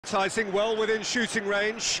Sizing well within shooting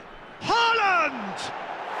range. Haaland!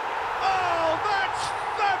 Oh, that's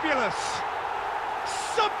fabulous!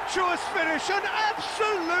 Sumptuous finish, an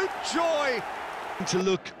absolute joy! To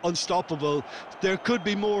look unstoppable, there could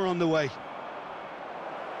be more on the way.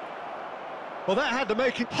 Well, that had to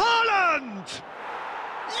make it. Haaland!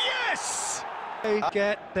 Yes! They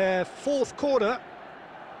get their fourth corner.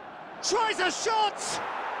 Tries a shot!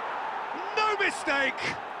 No mistake!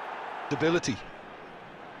 Ability.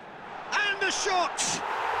 And the shot!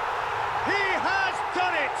 He has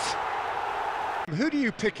done it! Who do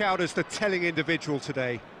you pick out as the telling individual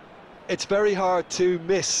today? It's very hard to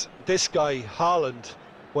miss this guy, Haaland,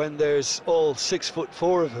 when there's all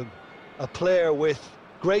 6'4" of him. A player with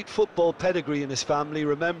great football pedigree in his family,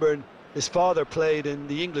 remembering his father played in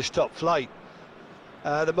the English top flight.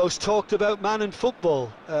 The most talked about man in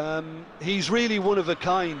football. He's really one of a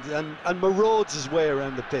kind and marauds his way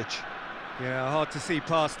around the pitch. Yeah, hard to see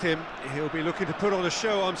past him. He'll be looking to put on a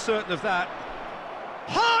show, I'm certain of that.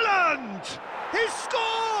 Haaland! He's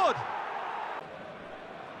scored!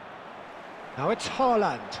 Now it's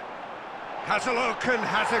Haaland. Has a look and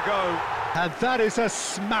has a go. And that is a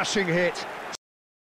smashing hit.